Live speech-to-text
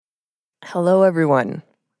Hello, everyone.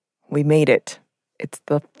 We made it. It's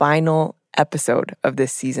the final episode of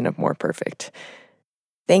this season of More Perfect.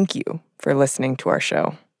 Thank you for listening to our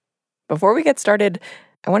show. Before we get started,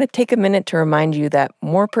 I want to take a minute to remind you that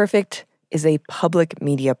More Perfect is a public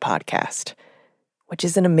media podcast, which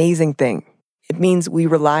is an amazing thing. It means we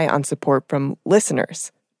rely on support from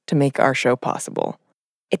listeners to make our show possible.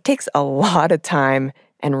 It takes a lot of time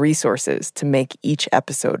and resources to make each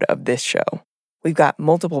episode of this show. We've got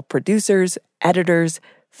multiple producers, editors,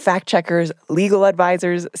 fact-checkers, legal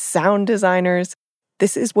advisors, sound designers.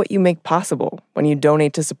 This is what you make possible when you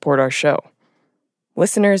donate to support our show.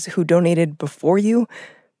 Listeners who donated before you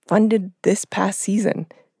funded this past season,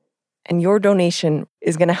 and your donation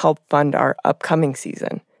is going to help fund our upcoming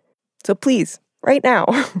season. So please, right now,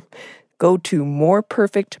 go to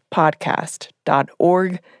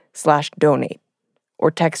moreperfectpodcast.org/donate or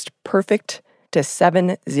text PERFECT to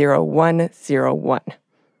 70101.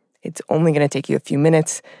 It's only going to take you a few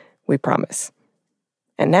minutes, we promise.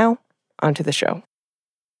 And now, on to the show.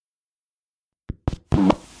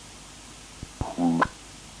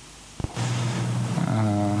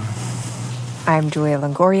 I'm Julia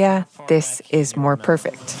Longoria. This is More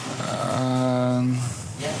Perfect. No.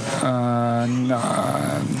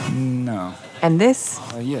 And this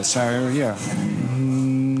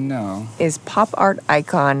no. is pop art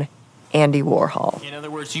icon Andy Warhol. In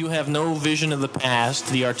other words, you have no vision of the past,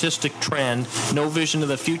 the artistic trend, no vision of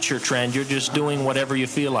the future trend. You're just doing whatever you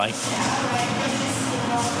feel like.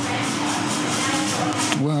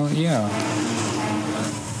 Well, yeah.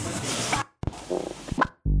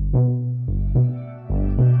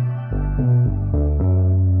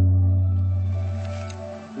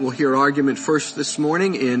 We'll hear argument first this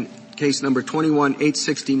morning in case number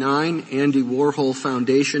 21-869, Andy Warhol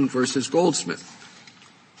Foundation versus Goldsmith.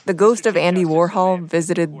 The ghost of Andy Warhol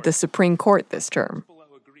visited the Supreme Court this term.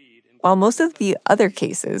 While most of the other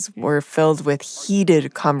cases were filled with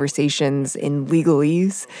heated conversations in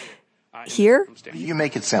legalese, here, you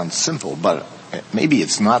make it sound simple, but maybe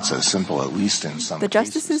it's not so simple, at least in some the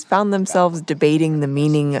cases. justices found themselves debating the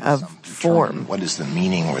meaning of form. What is the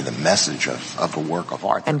meaning or the message of a work of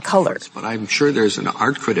art? And color. But I'm sure there's an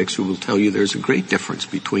art critics who will tell you there's a great difference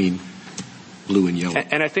between blue and yellow.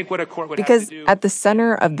 And I think what a court would Because have to do... at the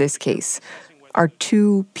center of this case are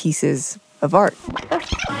two pieces of art. Well,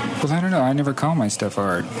 I don't know. I never call my stuff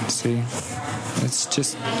art. See? It's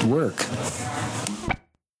just work.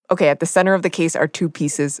 Okay, at the center of the case are two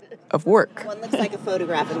pieces of work. One looks like a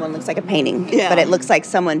photograph and one looks like a painting. Yeah. But it looks like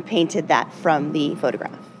someone painted that from the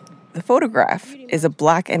photograph. The photograph is a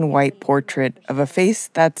black and white portrait of a face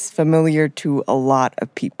that's familiar to a lot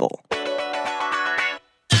of people.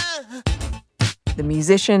 The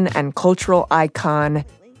musician and cultural icon,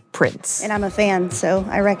 Prince. And I'm a fan, so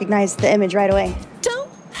I recognize the image right away.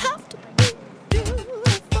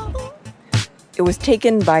 It was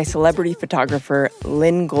taken by celebrity photographer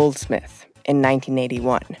Lynn Goldsmith in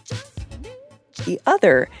 1981. The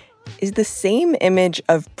other is the same image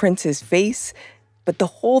of Prince's face, but the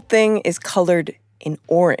whole thing is colored in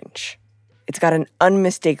orange. It's got an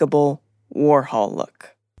unmistakable Warhol look.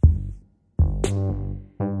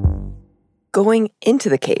 Going into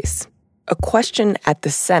the case, a question at the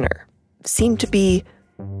center seemed to be,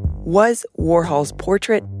 was Warhol's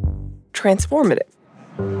portrait transformative?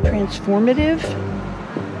 Transformative?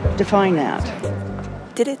 Define that.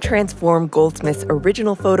 Did it transform Goldsmith's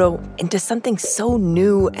original photo into something so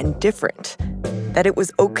new and different that it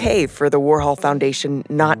was okay for the Warhol Foundation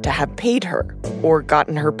not to have paid her or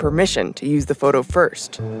gotten her permission to use the photo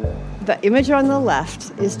first? The image on the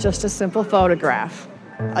left is just a simple photograph,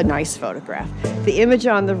 a nice photograph. The image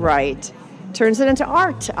on the right turns it into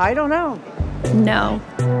art. I don't know. No.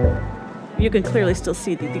 You can clearly still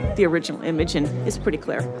see the original image, and it's pretty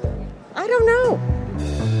clear. I don't know.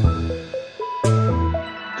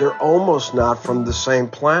 They're almost not from the same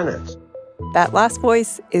planet. That last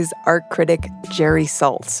voice is art critic Jerry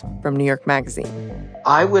Saltz from New York Magazine.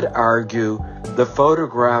 I would argue the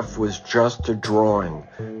photograph was just a drawing,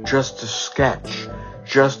 just a sketch,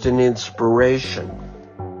 just an inspiration.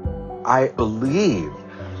 I believe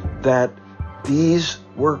that these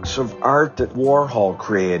works of art that Warhol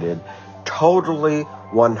created totally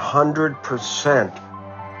 100%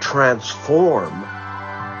 transform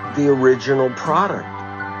the original product.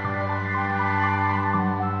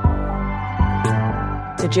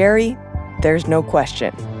 To Jerry, there's no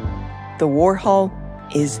question. The Warhol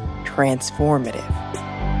is transformative.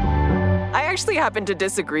 I actually happen to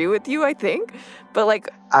disagree with you, I think, but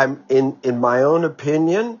I'm in my own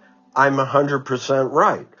opinion, I'm 100%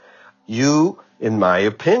 right. You, in my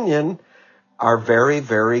opinion, are very,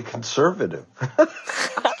 very conservative.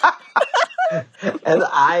 and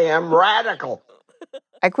I am radical.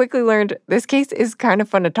 I quickly learned this case is kind of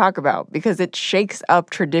fun to talk about because it shakes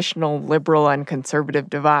up traditional liberal and conservative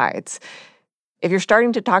divides. If you're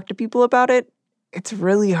starting to talk to people about it, it's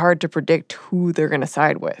really hard to predict who they're going to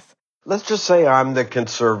side with. Let's just say I'm the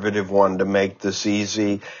conservative one to make this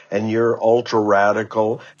easy, and you're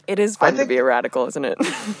ultra-radical. It is fun to be a radical, isn't it?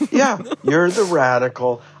 Yeah, you're the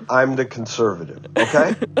radical, I'm the conservative,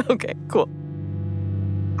 okay? Okay, cool.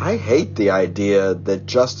 I hate the idea that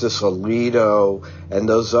Justice Alito and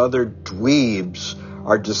those other dweebs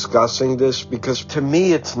are discussing this because to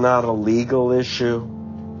me it's not a legal issue,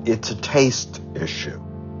 it's a taste issue.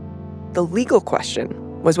 The legal question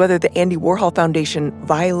was whether the Andy Warhol Foundation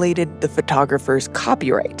violated the photographer's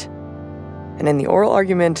copyright. And in the oral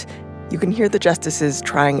argument, you can hear the justices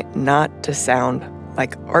trying not to sound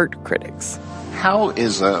like art critics. How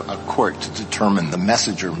is a court to determine the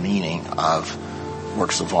message or meaning of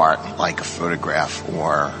works of art like a photograph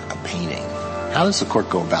or a painting? How does the court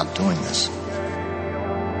go about doing this?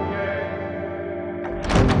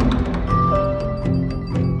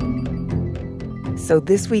 So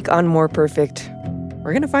this week on More Perfect,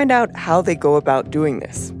 we're going to find out how they go about doing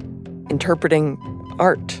this, interpreting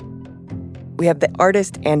art. We have the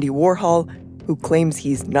artist Andy Warhol, who claims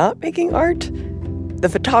he's not making art, the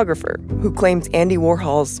photographer, who claims Andy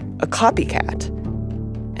Warhol's a copycat,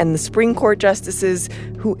 and the Supreme Court justices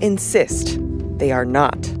who insist they are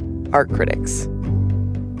not art critics.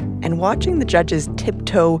 And watching the judges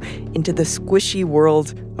tiptoe into the squishy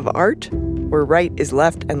world of art, where right is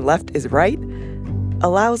left and left is right,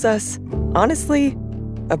 allows us, honestly,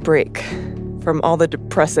 a break from all the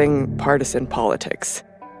depressing partisan politics.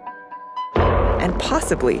 And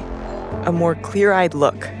possibly a more clear-eyed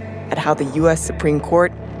look at how the U.S. Supreme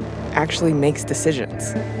Court actually makes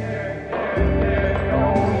decisions.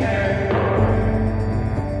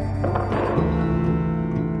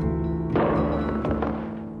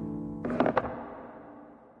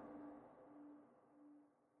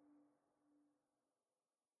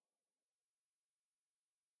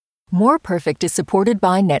 More Perfect is supported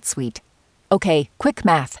by NetSuite. Okay, quick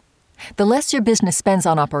math. The less your business spends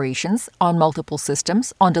on operations, on multiple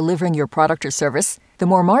systems, on delivering your product or service, the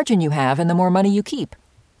more margin you have and the more money you keep.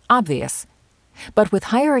 Obvious. But with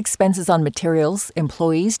higher expenses on materials,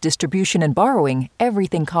 employees, distribution, and borrowing,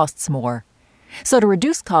 everything costs more. So to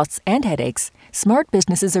reduce costs and headaches, smart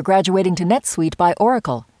businesses are graduating to NetSuite by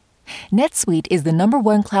Oracle. NetSuite is the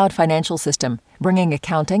 #1 cloud financial system, bringing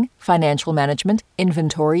accounting, financial management,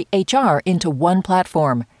 inventory, HR into one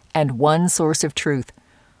platform and one source of truth.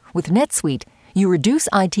 With NetSuite, you reduce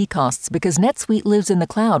IT costs because NetSuite lives in the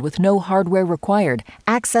cloud with no hardware required,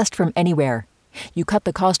 accessed from anywhere. You cut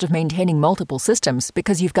the cost of maintaining multiple systems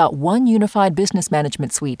because you've got one unified business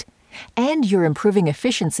management suite. And you're improving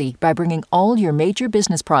efficiency by bringing all your major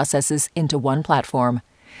business processes into one platform,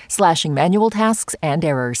 slashing manual tasks and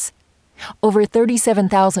errors. Over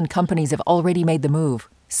 37,000 companies have already made the move,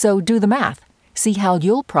 so do the math. See how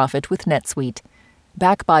you'll profit with NetSuite.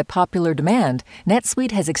 Backed by popular demand,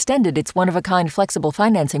 NetSuite has extended its one-of-a-kind flexible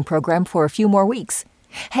financing program for a few more weeks.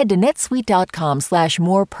 Head to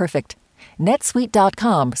netsuite.com/moreperfect.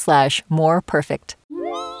 netsuite.com/moreperfect.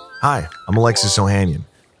 Hi, I'm Alexis Ohanian.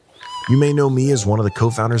 You may know me as one of the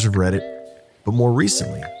co-founders of Reddit, but more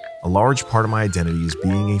recently, a large part of my identity is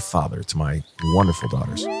being a father to my wonderful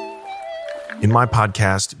daughters. In my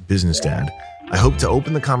podcast, Business Dad, I hope to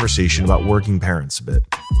open the conversation about working parents a bit.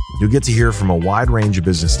 You'll get to hear from a wide range of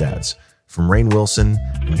business dads, from Rainn Wilson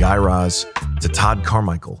and Guy Raz to Todd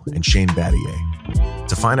Carmichael and Shane Battier,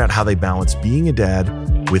 to find out how they balance being a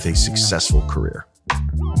dad with a successful career.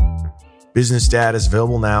 Business Dad is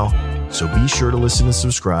available now, so be sure to listen and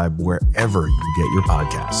subscribe wherever you get your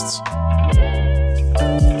podcasts.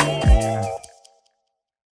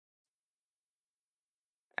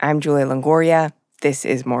 I'm Julia Longoria. This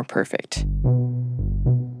is More Perfect.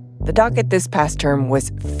 The docket this past term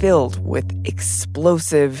was filled with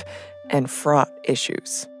explosive and fraught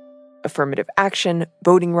issues. Affirmative action,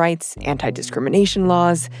 voting rights, anti-discrimination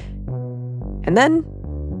laws. And then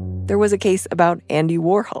there was a case about Andy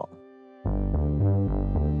Warhol.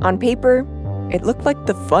 On paper, it looked like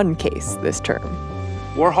the fun case this term.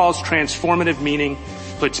 Warhol's transformative meaning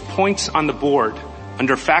puts points on the board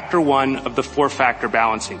under factor 1 of the 4-factor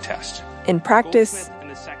balancing test. In practice,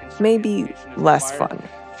 maybe less fun.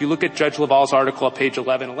 If you look at Judge LaValle's article at page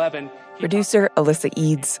 1111... Producer Alyssa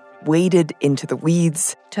Eads waded into the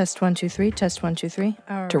weeds. Test 1, 2, 3, test 1, 2, 3.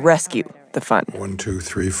 To rescue the fun. 1, 2,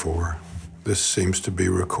 3, 4. This seems to be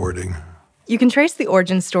recording. You can trace the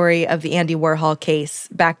origin story of the Andy Warhol case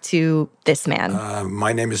back to this man.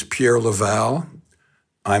 My name is Pierre Laval.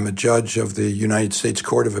 I'm a judge of the United States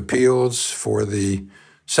Court of Appeals for the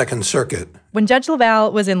Second Circuit. When Judge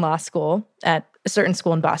LaValle was in law school at a certain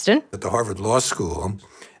school in Boston, At the Harvard Law School,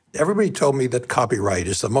 everybody told me that copyright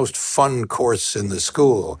is the most fun course in the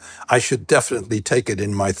school. I should definitely take it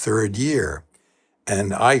in my third year.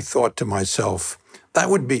 And I thought to myself,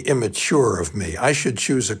 that would be immature of me. I should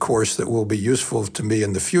choose a course that will be useful to me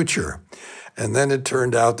in the future. And then it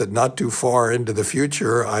turned out that not too far into the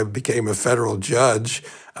future, I became a federal judge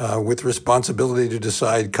with responsibility to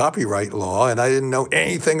decide copyright law, and I didn't know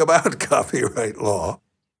anything about copyright law.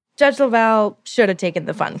 Judge LaValle should have taken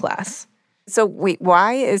the fun class. So wait,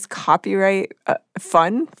 why is copyright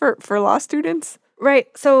fun for law students? Right.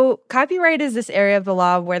 So copyright is this area of the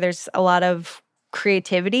law where there's a lot of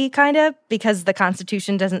creativity, kind of, because the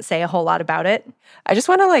Constitution doesn't say a whole lot about it. I just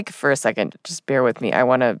want to, for a second, just bear with me. I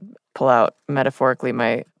want to pull out, metaphorically,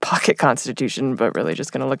 my pocket Constitution, but really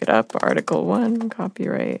just going to look it up. Article 1,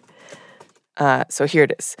 copyright. So here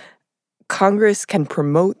it is. Congress can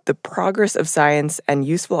promote the progress of science and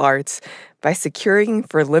useful arts by securing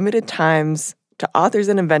for limited times to authors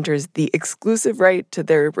and inventors the exclusive right to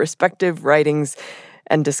their respective writings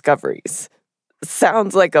and discoveries.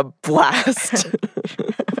 Sounds like a blast.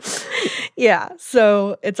 Yeah,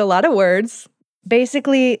 so it's a lot of words.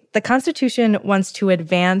 Basically, the Constitution wants to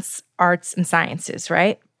advance arts and sciences,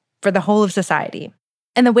 right? For the whole of society.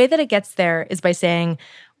 And the way that it gets there is by saying,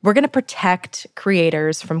 we're going to protect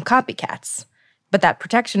creators from copycats. But that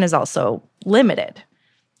protection is also limited.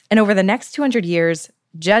 And over the next 200 years,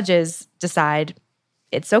 judges decide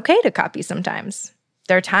it's okay to copy sometimes.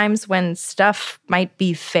 There are times when stuff might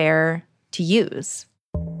be fair to use.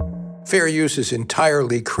 Fair use is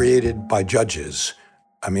entirely created by judges.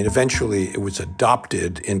 I mean, eventually it was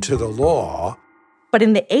adopted into the law. But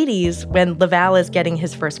in the 80s, when LaValle is getting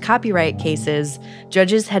his first copyright cases,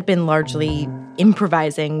 judges had been largely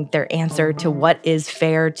improvising their answer to what is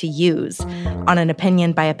fair to use on an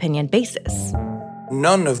opinion-by-opinion basis.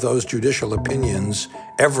 None of those judicial opinions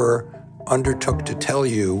ever undertook to tell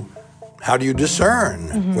you how do you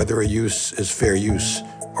discern whether a use is fair use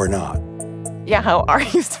or not. Yeah, how are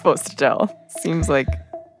you supposed to tell? Seems like...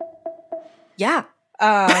 Yeah.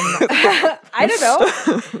 I don't know.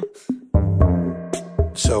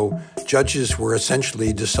 So judges were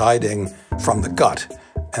essentially deciding from the gut,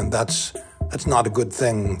 and that's not a good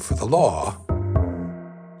thing for the law.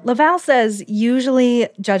 LaValle says usually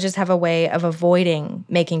judges have a way of avoiding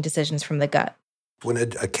making decisions from the gut. When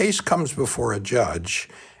a case comes before a judge,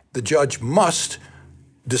 the judge must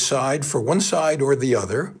decide for one side or the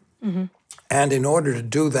other. And in order to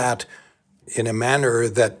do that in a manner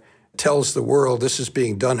that tells the world this is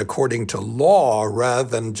being done according to law rather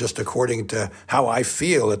than just according to how I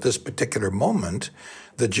feel at this particular moment,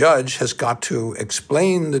 the judge has got to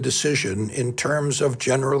explain the decision in terms of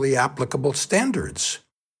generally applicable standards.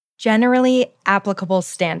 Generally applicable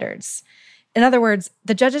standards. In other words,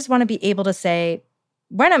 the judges want to be able to say,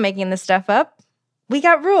 we're not making this stuff up. We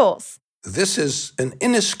got rules. This is an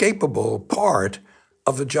inescapable part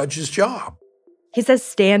of the judge's job. He says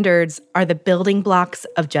standards are the building blocks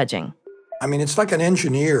of judging. I mean, it's like an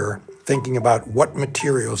engineer thinking about what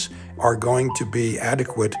materials are going to be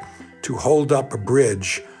adequate to hold up a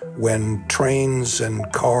bridge when trains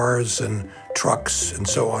and cars and trucks and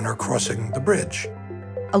so on are crossing the bridge.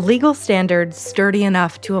 A legal standard sturdy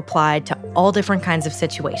enough to apply to all different kinds of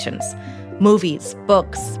situations. Movies,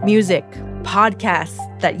 books, music,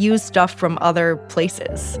 podcasts that use stuff from other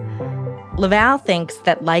places. LaValle thinks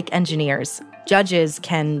that, like engineers, judges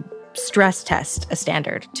can stress test a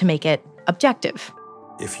standard to make it objective.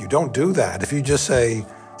 If you don't do that, if you just say,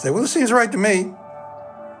 well, this seems right to me,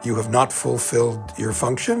 you have not fulfilled your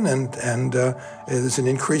function, and there's an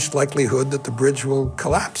increased likelihood that the bridge will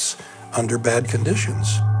collapse under bad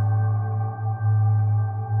conditions.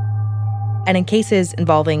 And in cases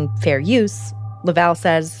involving fair use, LaValle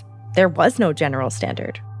says there was no general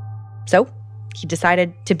standard. So he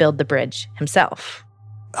decided to build the bridge himself.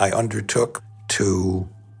 I undertook to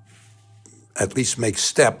at least make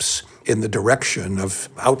steps in the direction of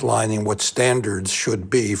outlining what standards should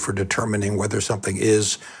be for determining whether something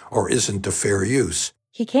is or isn't a fair use.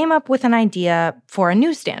 He came up with an idea for a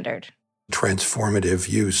new standard. Transformative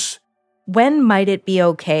use. When might it be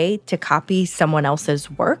okay to copy someone else's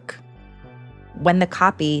work? When the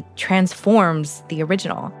copy transforms the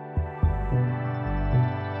original.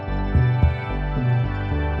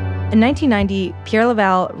 In 1990, Pierre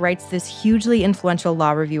LaValle writes this hugely influential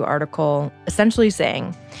law review article essentially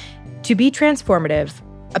saying, to be transformative,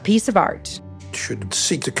 a piece of art should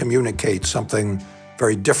seek to communicate something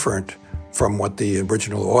very different from what the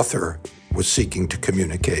original author was seeking to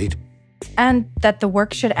communicate. and that the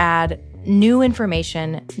work should add new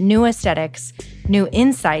information, new aesthetics, new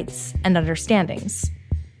insights, and understandings.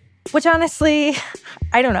 Which honestly,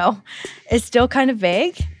 I don't know, is still kind of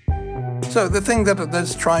vague. So the thing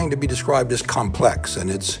that's trying to be described is complex, and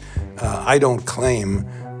it's, I don't claim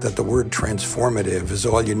that the word transformative is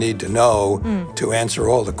all you need to know to answer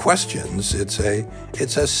all the questions. It's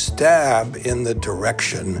a stab in the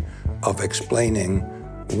direction of explaining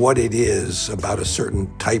what it is about a certain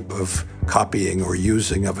type of copying or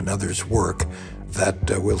using of another's work that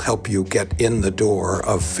will help you get in the door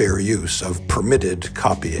of fair use, of permitted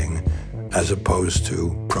copying, as opposed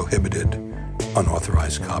to prohibited,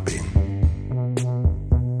 unauthorized copying.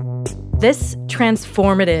 This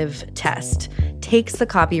transformative test takes the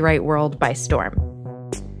copyright world by storm.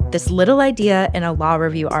 This little idea in a law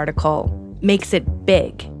review article makes it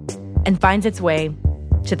big and finds its way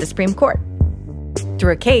to the Supreme Court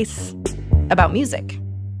through a case about music.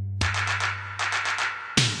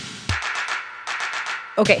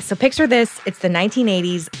 Okay, so picture this. It's the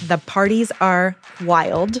 1980s. The parties are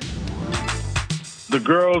wild. The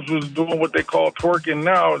girls was doing what they call twerking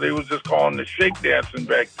now. They was just calling the shake dancing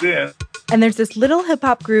back then. And there's this little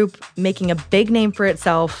hip-hop group making a big name for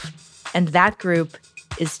itself, and that group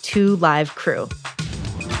is 2 Live Crew.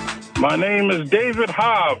 My name is David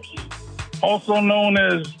Hobbs, also known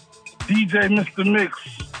as DJ Mr. Mix.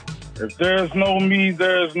 If there's no me,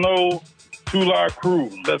 there's no 2 Live Crew.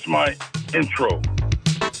 That's my intro.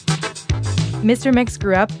 Mr. Mix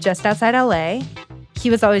grew up just outside LA. He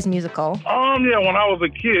was always musical. Yeah, when I was a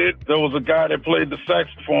kid, there was a guy that played the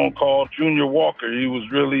saxophone called Junior Walker. He was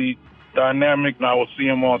really dynamic, and I would see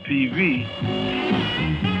him on TV.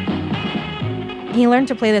 He learned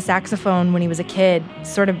to play the saxophone when he was a kid,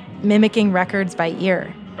 sort of mimicking records by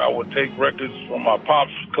ear. I would take records from my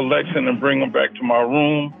pop's collection and bring them back to my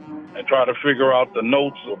room and try to figure out the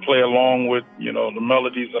notes or play along with, the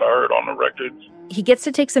melodies that I heard on the records. He gets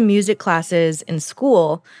to take some music classes in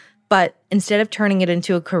school, but instead of turning it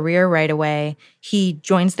into a career right away, he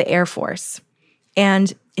joins the Air Force.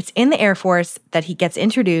 And it's in the Air Force that he gets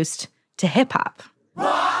introduced to hip-hop.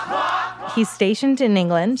 He's stationed in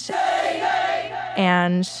England,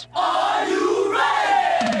 and Are you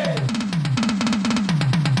ready?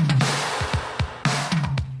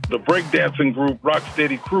 The breakdancing group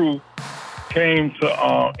Rocksteady Crew came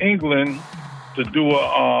to England to do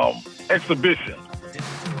a exhibition,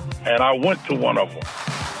 and I went to one of them.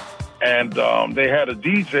 And they had a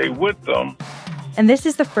DJ with them. And this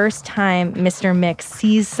is the first time Mr. Mix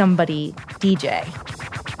sees somebody DJ.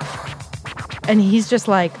 And he's just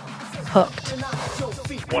like hooked.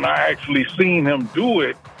 When I actually seen him do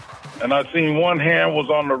it, and I seen one hand was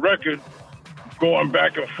on the record going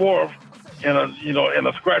back and forth in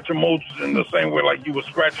a scratcher motion in the same way like you would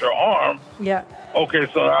scratch your arm. Yeah. Okay,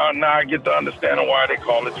 so now I get to understanding why they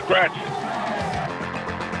call it scratching.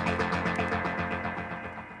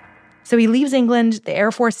 So he leaves England, the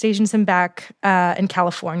Air Force stations him back in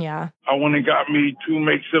California. I went and got me 2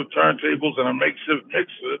 makeshift turntables and a makeshift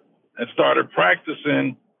mixer and started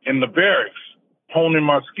practicing in the barracks, honing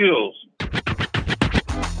my skills.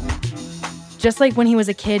 Just like when he was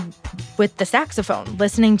a kid with the saxophone,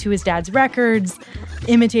 listening to his dad's records,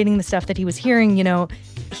 imitating the stuff that he was hearing,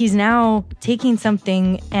 he's now taking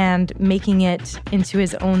something and making it into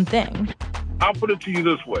his own thing. I'll put it to you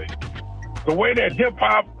this way. The way that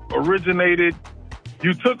hip-hop originated,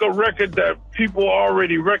 you took a record that people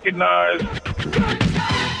already recognized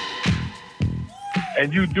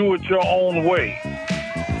and you do it your own way.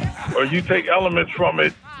 Or you take elements from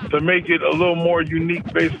it to make it a little more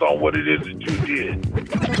unique based on what it is that you did.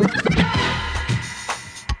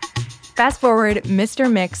 Fast forward,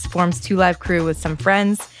 Mr. Mix forms 2 Live Crew with some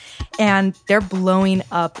friends, and they're blowing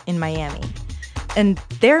up in Miami. And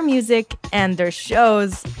their music and their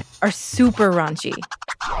shows are super raunchy.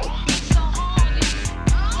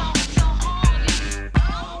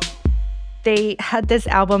 They had this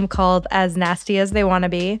album called As Nasty As They Wanna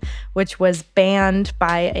Be, which was banned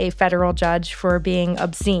by a federal judge for being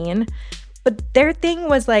obscene. But their thing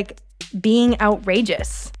was like being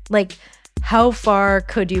outrageous. Like, how far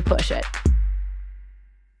could you push it?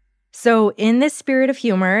 So in this spirit of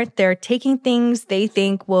humor, they're taking things they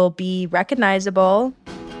think will be recognizable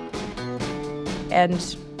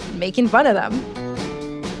and making fun of them.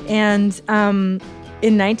 And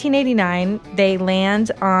in 1989, they land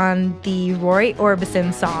on the Roy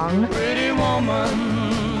Orbison song Pretty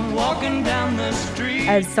woman walking down the street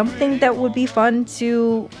as something that would be fun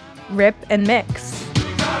to rip and mix.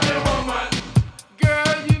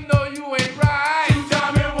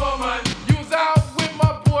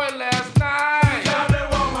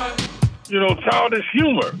 Childish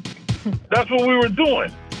humor. That's what we were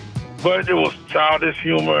doing. But it was childish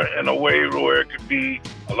humor in a way where it could be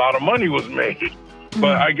a lot of money was made.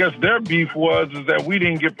 But I guess their beef is that we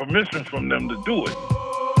didn't get permission from them to do it.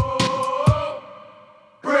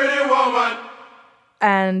 Pretty woman.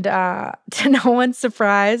 And to no one's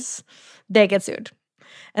surprise, they get sued.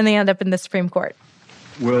 And they end up in the Supreme Court.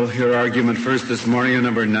 We'll hear argument first this morning on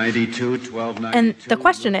number 1292. And the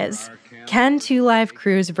question is, can Two Live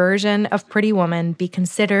Crew's version of Pretty Woman be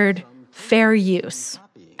considered fair use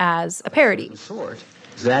as a parody?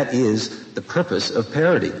 That is the purpose of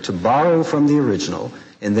parody, to borrow from the original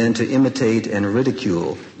and then to imitate and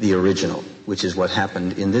ridicule the original, which is what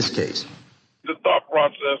happened in this case. The thought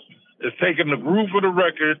process is taking the groove of the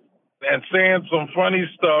record and saying some funny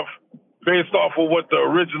stuff based off of what the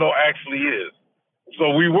original actually is.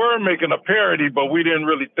 So we were making a parody, but we didn't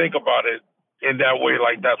really think about it in that way,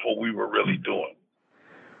 like that's what we were really doing.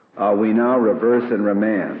 We now reverse and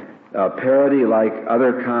remand. Parody, like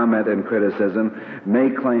other comment and criticism, may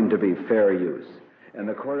claim to be fair use. And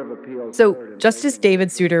the Court of Appeals... So Justice David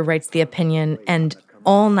Souter writes the opinion, and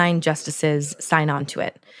all 9 justices sign on to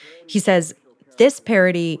it. He says, this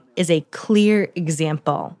parody is a clear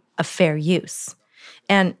example of fair use.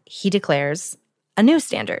 And he declares a new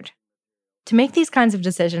standard. To make these kinds of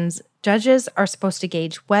decisions, judges are supposed to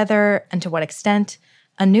gauge whether and to what extent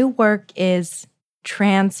a new work is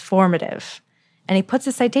transformative. And he puts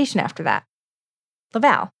a citation after that.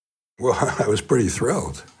 Laval. Well, I was pretty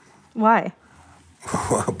thrilled. Why?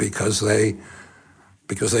 Well, because they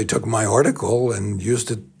took my article and used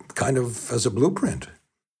it kind of as a blueprint.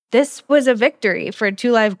 This was a victory for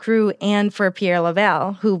Two Live Crew and for Pierre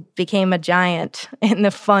Laval, who became a giant in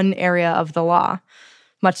the fun area of the law,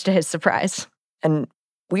 much to his surprise. And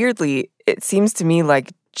weirdly, it seems to me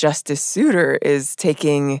like Justice Souter is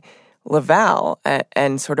taking Laval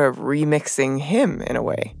and sort of remixing him in a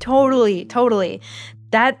way. Totally.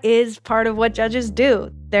 That is part of what judges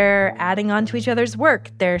do. They're adding on to each other's work.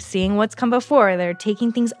 They're seeing what's come before. They're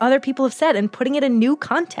taking things other people have said and putting it in new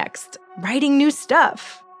context, writing new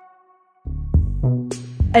stuff.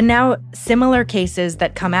 And now similar cases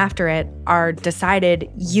that come after it are decided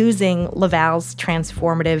using Laval's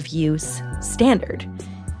transformative use standard.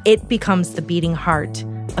 It becomes the beating heart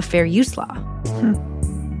of fair use law.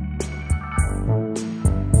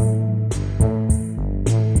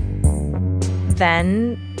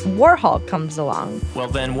 Then Warhol comes along. Well,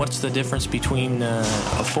 then what's the difference between a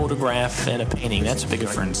photograph and a painting? That's a big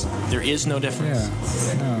difference. There is no difference.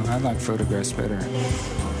 Yeah, no, I like photographs better.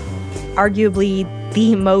 Arguably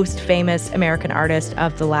the most famous American artist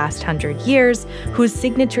of the last 100 years, whose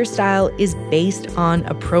signature style is based on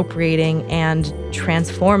appropriating and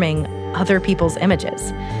transforming other people's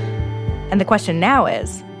images. And the question now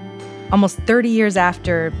is, almost 30 years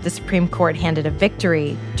after the Supreme Court handed a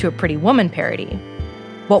victory to a Pretty Woman parody,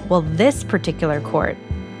 what will this particular court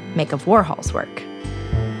make of Warhol's work?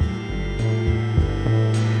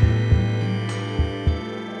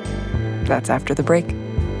 That's after the break.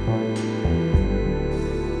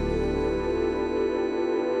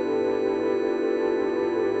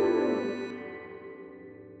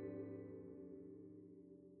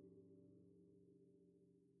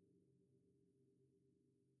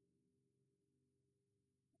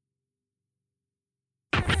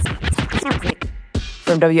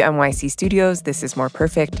 From WNYC Studios, this is More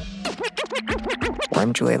Perfect.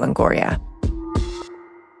 I'm Julia Longoria.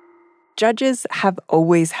 Judges have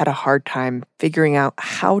always had a hard time figuring out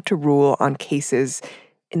how to rule on cases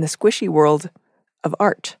in the squishy world of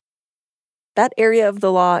art. That area of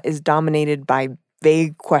the law is dominated by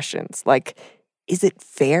vague questions like, is it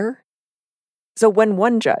fair? So when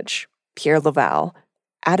one judge, Pierre Laval,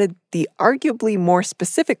 added the arguably more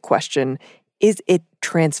specific question, is it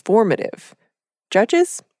transformative?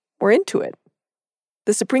 Judges were into it.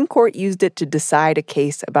 The Supreme Court used it to decide a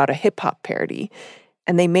case about a hip-hop parody,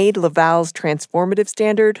 and they made Laval's transformative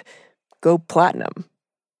standard go platinum.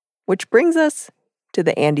 Which brings us to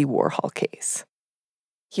the Andy Warhol case.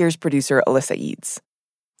 Here's producer Alyssa Eads.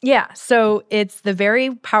 Yeah, so it's the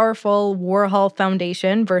very powerful Warhol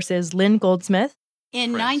Foundation versus Lynn Goldsmith.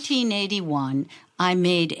 In 1981, I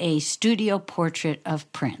made a studio portrait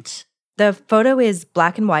of Prince. The photo is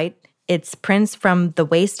black and white. It's Prince from the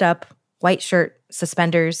waist up, white shirt,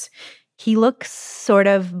 suspenders. He looks sort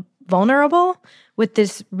of vulnerable with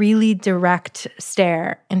this really direct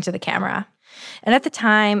stare into the camera. And at the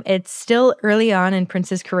time, it's still early on in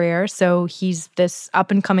Prince's career, so he's this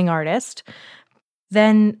up-and-coming artist.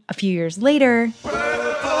 Then, a few years later,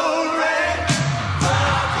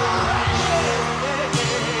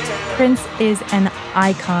 Prince is an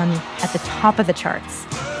icon at the top of the charts.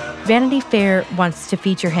 Vanity Fair wants to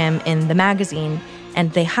feature him in the magazine,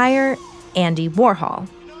 and they hire Andy Warhol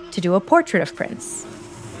to do a portrait of Prince.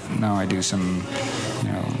 Now I do some,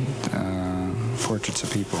 portraits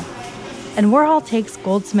of people. And Warhol takes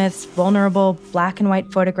Goldsmith's vulnerable black and white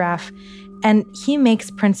photograph, and he makes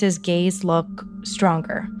Prince's gaze look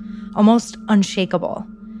stronger, almost unshakable.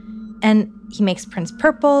 And he makes Prince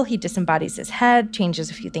purple, he disembodies his head, changes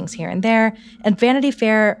a few things here and there, and Vanity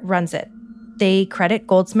Fair runs it. They credit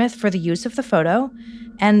Goldsmith for the use of the photo,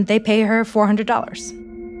 and they pay her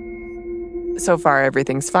 $400. So far,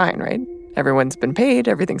 everything's fine, right? Everyone's been paid,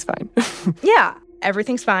 everything's fine. Yeah,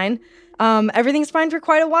 everything's fine. Everything's fine for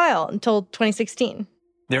quite a while, until 2016.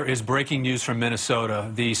 There is breaking news from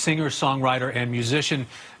Minnesota. The singer, songwriter, and musician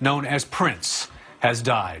known as Prince has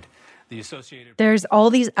died. There's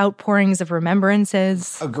all these outpourings of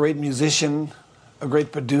remembrances. A great musician, a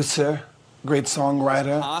great producer, great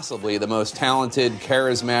songwriter. Possibly the most talented,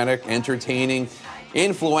 charismatic, entertaining,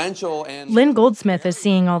 influential, and... Lynn Goldsmith is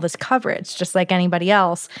seeing all this coverage, just like anybody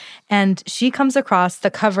else, and she comes across the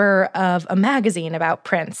cover of a magazine about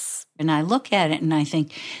Prince. And I look at it and I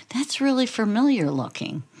think, that's really familiar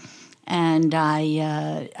looking. And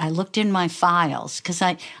I looked in my files because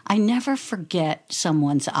I never forget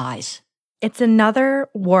someone's eyes. It's another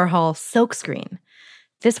Warhol silkscreen.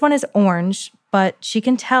 This one is orange, but she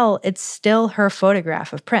can tell it's still her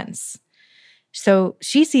photograph of Prince. So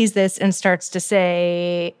she sees this and starts to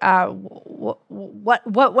say,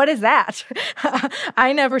 what is that?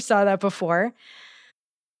 I never saw that before.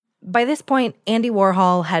 By this point, Andy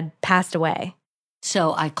Warhol had passed away.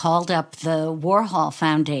 So I called up the Warhol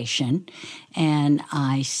Foundation and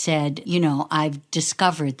I said, I've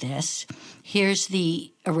discovered this. Here's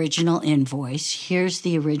the original invoice. Here's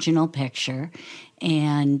the original picture.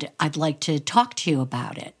 And I'd like to talk to you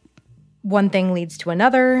about it. One thing leads to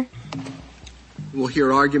another. We'll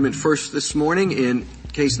hear argument first this morning in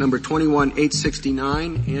case number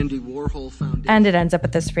 21-869, Andy Warhol Foundation. And it ends up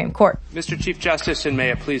at the Supreme Court. Mr. Chief Justice, and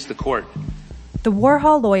may it please the court. The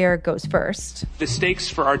Warhol lawyer goes first. The stakes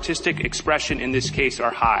for artistic expression in this case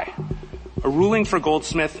are high. A ruling for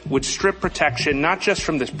Goldsmith would strip protection not just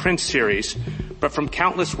from the Prince series, but from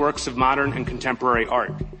countless works of modern and contemporary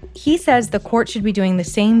art. He says the court should be doing the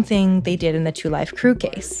same thing they did in the Two Life Crew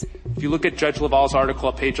case. If you look at Judge LaValle's article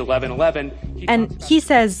at page 1111... he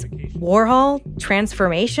says, Warhol,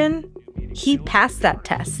 transformation? He passed that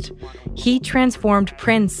test. He transformed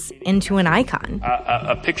Prince into an icon.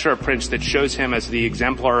 A picture of Prince that shows him as the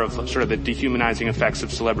exemplar of sort of the dehumanizing effects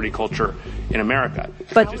of celebrity culture in America.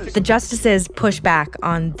 But the justices push back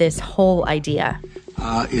on this whole idea.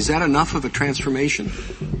 Is that enough of a transformation?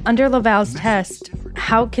 Under Laval's test,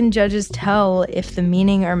 how can judges tell if the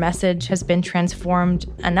meaning or message has been transformed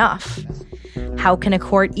enough? How can a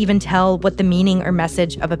court even tell what the meaning or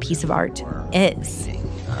message of a piece of art is?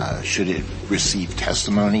 Should it receive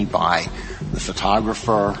testimony by the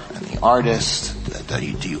photographer and the artist?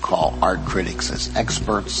 Do you call art critics as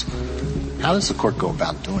experts? How does the court go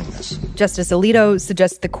about doing this? Justice Alito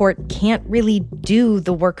suggests the court can't really do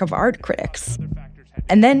the work of art critics.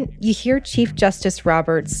 And then you hear Chief Justice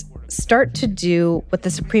Roberts start to do what the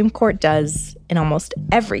Supreme Court does in almost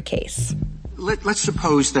every case. Let's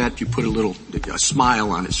suppose that you put a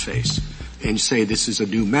smile on his face and say this is a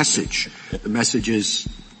new message. The message is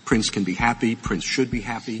Prince can be happy, Prince should be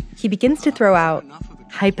happy. He begins to throw out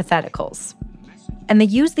hypotheticals. And they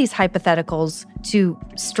use these hypotheticals to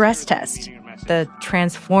stress test the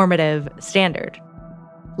transformative standard.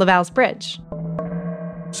 Laval's bridge.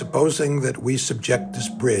 Supposing that we subject this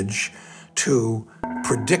bridge to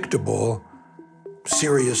predictable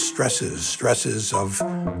serious stresses of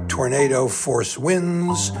tornado force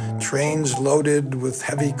winds, trains loaded with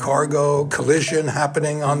heavy cargo, collision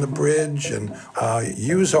happening on the bridge, and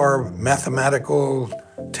use our mathematical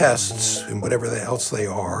tests and whatever else they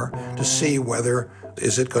are to see whether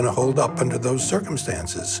is it going to hold up under those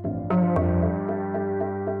circumstances.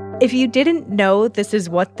 If you didn't know this is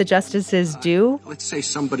what the justices do... let's say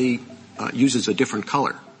somebody uses a different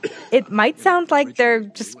color. It might sound like they're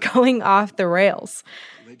just going off the rails.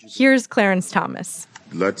 Here's Clarence Thomas.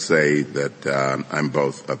 Let's say that I'm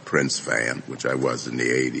both a Prince fan, which I was in the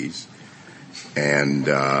 80s, and...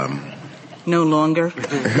 no longer?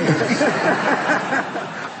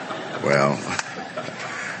 Well...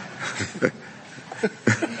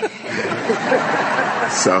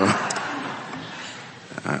 so...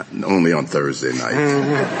 only on Thursday nights.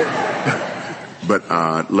 But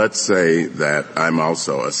let's say that I'm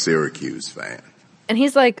also a Syracuse fan. And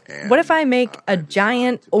he's like, what if I make a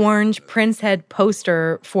giant orange Prince head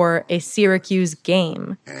poster for a Syracuse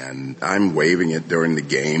game? And I'm waving it during the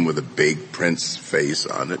game with a big Prince face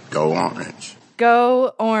on it. Go Orange.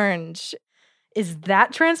 Go Orange. Is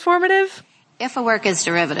that transformative? If a work is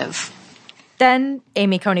derivative. Then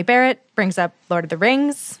Amy Coney Barrett brings up Lord of the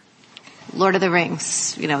Rings. Lord of the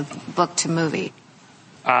Rings, book to movie.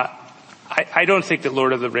 I don't think that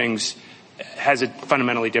Lord of the Rings has a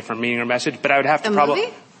fundamentally different meaning or message, but I would have to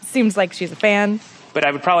probably... Seems like she's a fan. But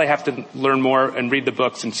I would probably have to learn more and read the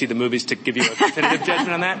books and see the movies to give you a definitive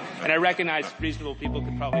judgment on that. And I recognize reasonable people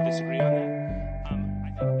could probably disagree on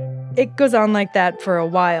that. It goes on like that for a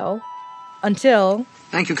while, until...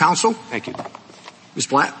 Thank you, counsel. Thank you. Ms.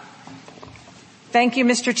 Blatt. Thank you,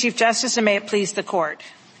 Mr. Chief Justice, and may it please the court.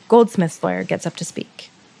 Goldsmith's lawyer gets up to speak.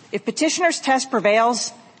 If petitioner's test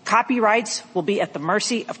prevails, copyrights will be at the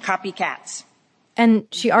mercy of copycats. And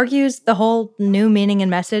she argues the whole new meaning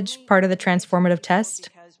and message part of the transformative test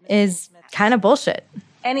is kind of bullshit.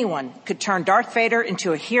 Anyone could turn Darth Vader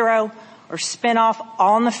into a hero or spin off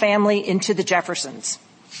All in the Family into the Jeffersons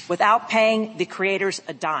without paying the creators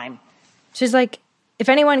a dime. She's like, if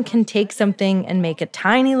anyone can take something and make a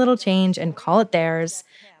tiny little change and call it theirs,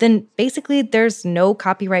 then basically there's no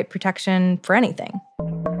copyright protection for anything.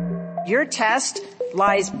 Your test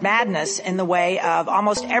lies madness in the way of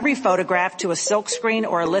almost every photograph to a silkscreen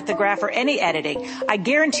or a lithograph or any editing. I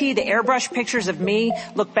guarantee the airbrush pictures of me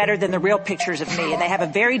look better than the real pictures of me, and they have a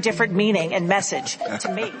very different meaning and message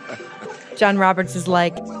to me. John Roberts is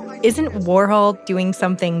like, isn't Warhol doing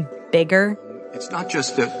something bigger? It's not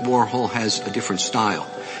just that Warhol has a different style.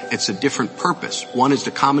 It's a different purpose. One is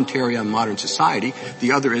the commentary on modern society.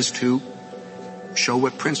 The other is to show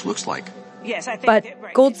what Prince looks like. Yes, I think.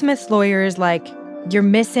 But Goldsmith's lawyer is like, you're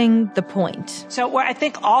missing the point. So where I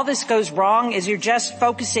think all this goes wrong is you're just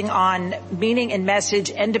focusing on meaning and message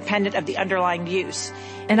independent of the underlying use.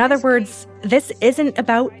 In other words, this isn't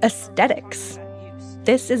about aesthetics.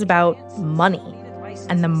 This is about money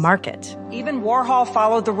and the market. Even Warhol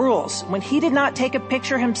followed the rules. When he did not take a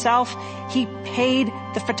picture himself, he paid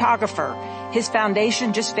the photographer. His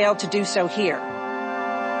foundation just failed to do so here.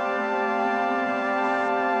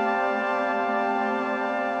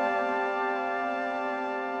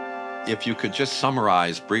 If you could just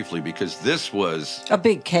summarize briefly, because this was a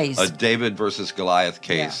big case, a David versus Goliath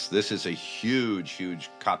case. Yeah. This is a huge, huge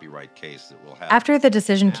copyright case that will have. After the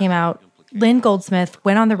decision came out, Lynn Goldsmith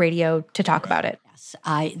went on the radio to talk about it. Yes,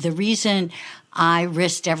 the reason I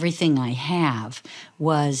risked everything I have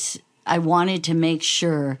was I wanted to make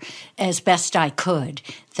sure, as best I could,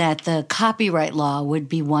 that the copyright law would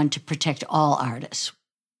be one to protect all artists.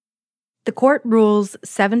 The court rules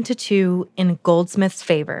 7-2 in Goldsmith's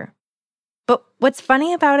favor. But what's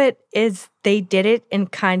funny about it is they did it in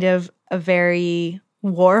kind of a very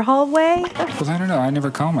Warhol way. Well, I don't know. I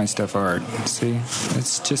never call my stuff art. See,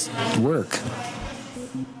 it's just work.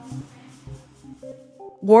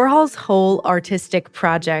 Warhol's whole artistic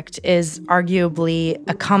project is arguably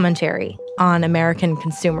a commentary on American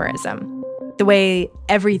consumerism. The way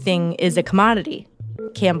everything is a commodity.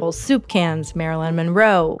 Campbell's soup cans, Marilyn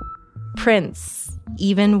Monroe, Prince,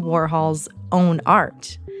 even Warhol's own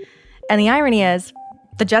art. And the irony is,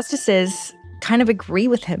 the justices kind of agree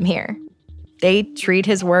with him here. They treat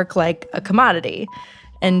his work like a commodity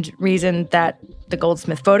and reason that the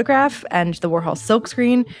Goldsmith photograph and the Warhol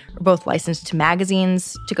silkscreen are both licensed to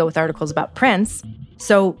magazines to go with articles about Prince.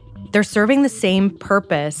 So they're serving the same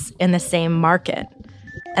purpose in the same market.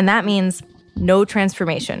 And that means no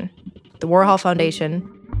transformation. The Warhol Foundation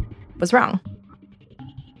was wrong.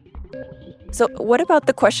 So what about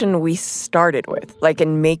the question we started with? Like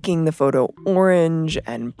in making the photo orange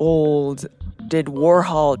and bold, did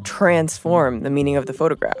Warhol transform the meaning of the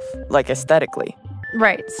photograph, like aesthetically?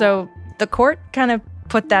 Right. So the court kind of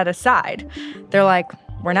put that aside. They're like,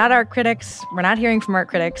 we're not art critics. We're not hearing from art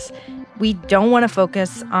critics. We don't want to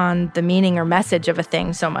focus on the meaning or message of a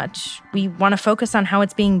thing so much. We want to focus on how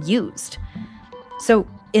it's being used. So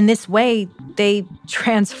in this way, they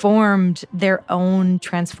transformed their own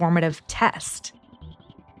transformative test.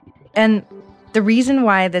 And the reason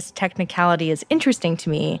why this technicality is interesting to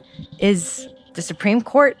me is the Supreme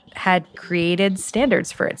Court had created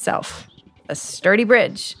standards for itself, a sturdy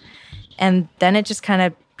bridge, and then it just kind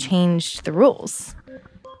of changed the rules.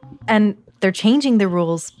 And they're changing the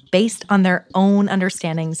rules based on their own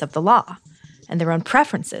understandings of the law and their own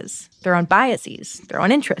preferences, their own biases, their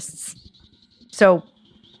own interests. So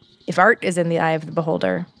if art is in the eye of the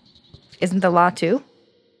beholder, isn't the law too?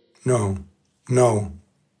 No.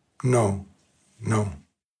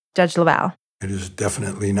 Judge LaValle. It is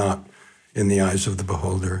definitely not in the eyes of the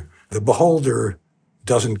beholder. The beholder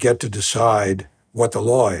doesn't get to decide what the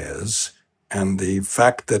law is. And the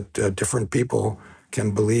fact that different people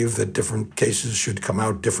can believe that different cases should come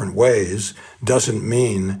out different ways doesn't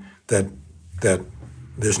mean that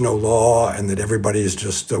there's no law and that everybody is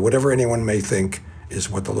just whatever anyone may think is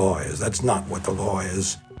what the law is. That's not what the law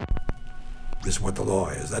is. This is what the law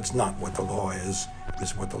is. That's not what the law is.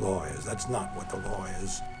 This is what the law is. That's not what the law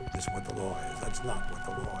is. This is what the law is. That's not what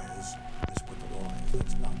the law is. This is what the law is.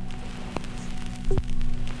 That's not what the law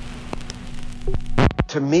is.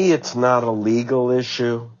 To me, it's not a legal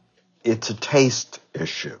issue. It's a taste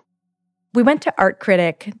issue. We went to art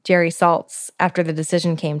critic Jerry Saltz after the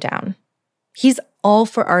decision came down. He's all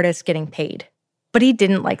for artists getting paid, but he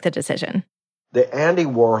didn't like the decision. The Andy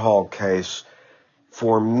Warhol case,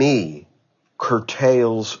 for me,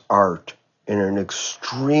 curtails art in an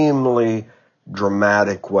extremely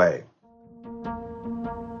dramatic way.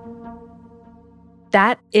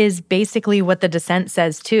 That is basically what the dissent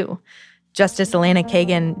says, too. Justice Elena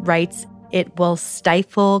Kagan writes, it will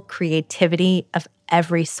stifle creativity of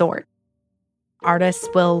every sort. Artists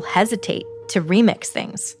will hesitate to remix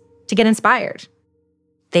things, to get inspired.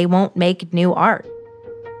 They won't make new art.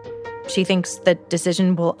 She thinks the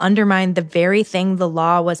decision will undermine the very thing the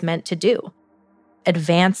law was meant to do,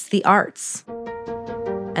 advance the arts.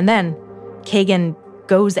 And then Kagan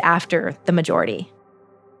goes after the majority.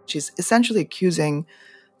 She's essentially accusing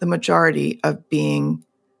the majority of being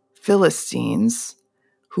Philistines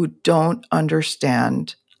who don't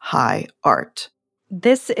understand high art.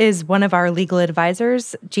 This is one of our legal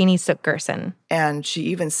advisors, Jeannie Sook-Gerson. And she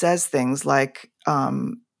even says things like,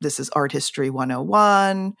 this is art history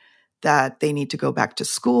 101, that they need to go back to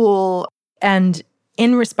school. And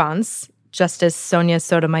in response, Justice Sonia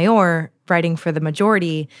Sotomayor, writing for the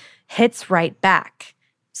majority, hits right back.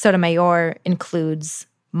 Sotomayor includes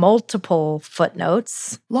multiple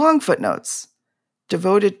footnotes. Long footnotes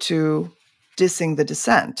devoted to dissing the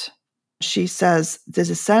dissent. She says, the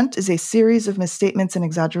dissent is a series of misstatements and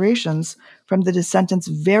exaggerations from the dissentant's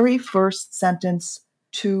very first sentence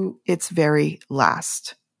to its very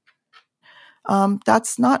last.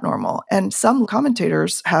 That's not normal. And some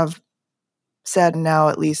commentators have said now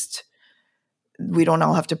at least we don't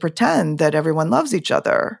all have to pretend that everyone loves each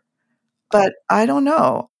other. But I don't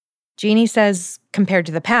know. Jeannie says, compared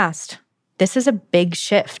to the past, this is a big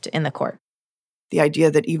shift in the court. The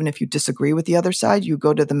idea that even if you disagree with the other side, you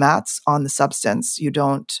go to the mats on the substance. You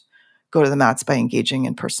don't go to the mats by engaging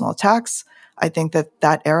in personal attacks. I think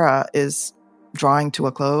that era is drawing to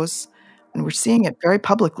a close, and we're seeing it very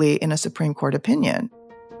publicly in a Supreme Court opinion.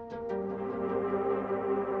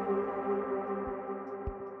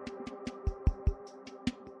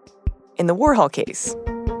 In the Warhol case,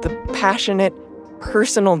 the passionate,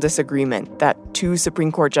 personal disagreement that two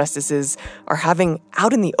Supreme Court justices are having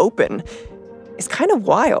out in the open is kind of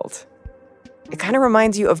wild. It kind of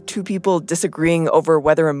reminds you of two people disagreeing over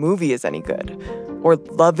whether a movie is any good, or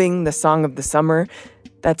loving the song of the summer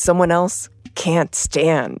that someone else can't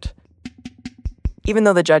stand. Even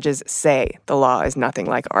though the judges say the law is nothing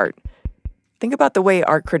like art, think about the way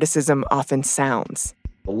art criticism often sounds.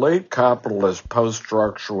 The late capitalist,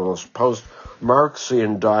 post-structuralist,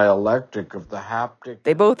 post-Marxian dialectic of the haptic...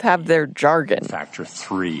 They both have their jargon. Factor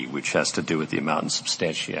 3, which has to do with the amount and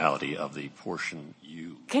substantiality of the portion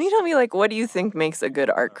used. Can you tell me, what do you think makes a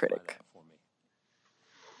good art critic?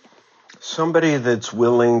 Somebody that's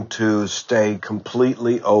willing to stay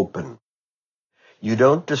completely open. You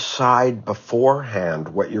don't decide beforehand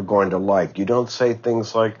what you're going to like. You don't say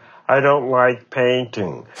things like, I don't like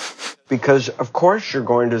painting. Because, of course, you're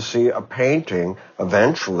going to see a painting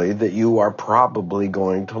eventually that you are probably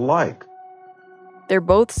going to like. They're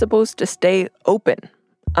both supposed to stay open,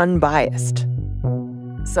 unbiased.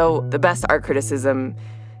 So the best art criticism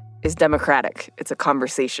is democratic. It's a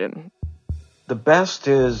conversation. The best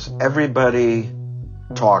is everybody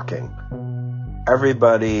talking.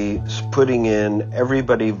 Everybody putting in,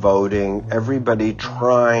 everybody voting, everybody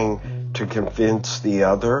trying to convince the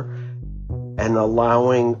other, and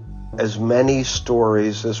allowing as many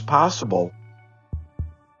stories as possible.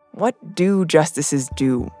 What do justices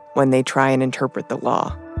do when they try and interpret the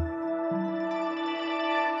law?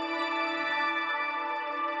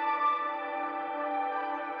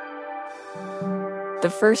 The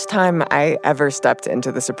first time I ever stepped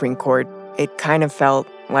into the Supreme Court, it kind of felt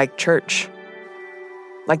like church.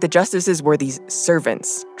 Like the justices were these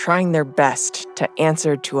servants trying their best to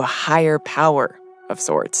answer to a higher power of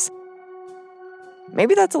sorts.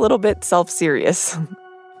 Maybe that's a little bit self-serious,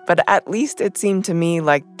 but at least it seemed to me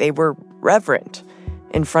like they were reverent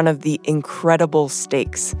in front of the incredible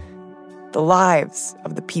stakes, the lives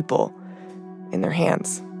of the people in their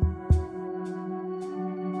hands.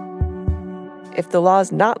 if the law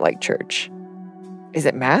is not like church? Is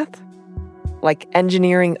it math? Like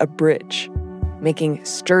engineering a bridge, making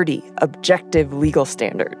sturdy, objective legal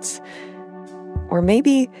standards? Or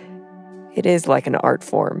maybe it is like an art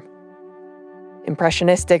form.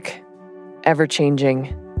 Impressionistic,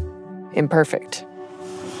 ever-changing, imperfect.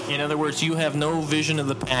 In other words, you have no vision of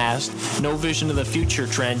the past, no vision of the future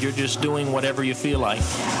trend. You're just doing whatever you feel like.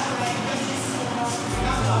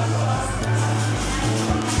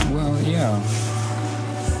 Well, yeah.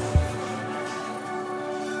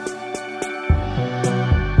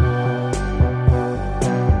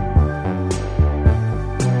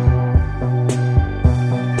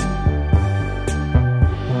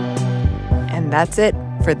 And that's it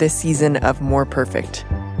for this season of More Perfect.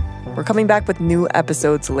 We're coming back with new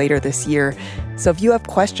episodes later this year, so if you have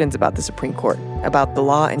questions about the Supreme Court, about the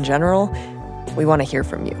law in general, we want to hear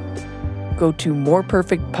from you. Go to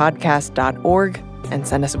moreperfectpodcast.org and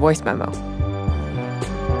send us a voice memo.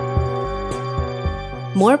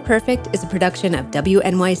 More Perfect is a production of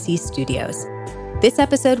WNYC Studios. This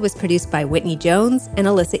episode was produced by Whitney Jones and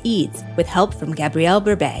Alyssa Eads, with help from Gabrielle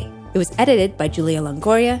Burbet. It was edited by Julia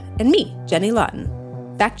Longoria and me, Jenny Lawton.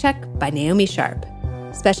 Fact check by Naomi Sharp.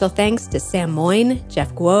 Special thanks to Sam Moyne,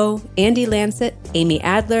 Jeff Guo, Andy Lancet, Amy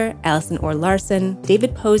Adler, Allison Orr-Larson,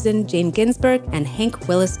 David Posen, Jane Ginsburg, and Hank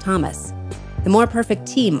Willis-Thomas. The More Perfect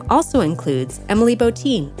team also includes Emily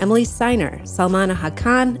Botine, Emily Seiner, Salmana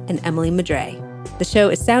Hakan, and Emily Madre. The show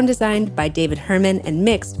is sound designed by David Herman and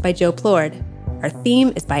mixed by Joe Plord. Our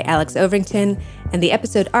theme is by Alex Overington, and the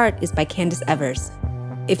episode art is by Candace Evers.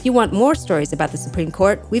 If you want more stories about the Supreme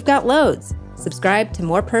Court, we've got loads. Subscribe to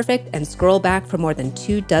More Perfect and scroll back for more than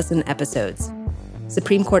 24 episodes.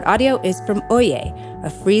 Supreme Court audio is from Oye,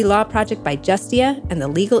 a free law project by Justia and the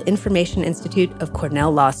Legal Information Institute of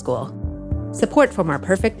Cornell Law School. Support for More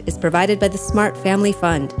Perfect is provided by the Smart Family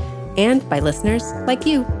Fund and by listeners like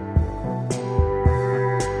you.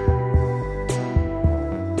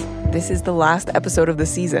 This is the last episode of the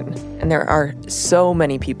season, and there are so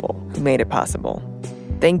many people who made it possible.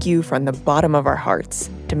 Thank you from the bottom of our hearts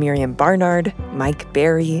to Miriam Barnard, Mike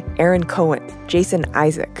Berry, Aaron Cohen, Jason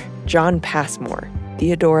Isaac, John Passmore,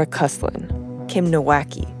 Theodora Kuslin, Kim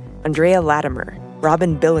Nowacki, Andrea Latimer,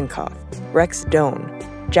 Robin Billenkoff, Rex Doan,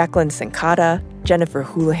 Jacqueline Sankata, Jennifer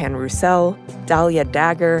Houlihan-Roussel, Dahlia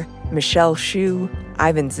Dagger, Michelle Hsu,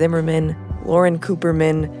 Ivan Zimmerman, Lauren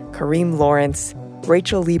Cooperman, Kareem Lawrence,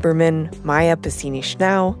 Rachel Lieberman, Maya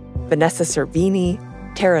Passini-Schnau, Vanessa Cervini,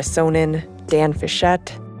 Tara Sonin, Dan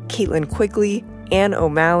Fischette, Caitlin Quigley, Ann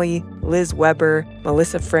O'Malley, Liz Weber,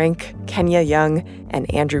 Melissa Frank, Kenya Young,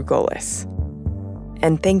 and Andrew Golis.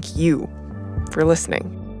 And thank you for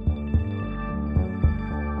listening.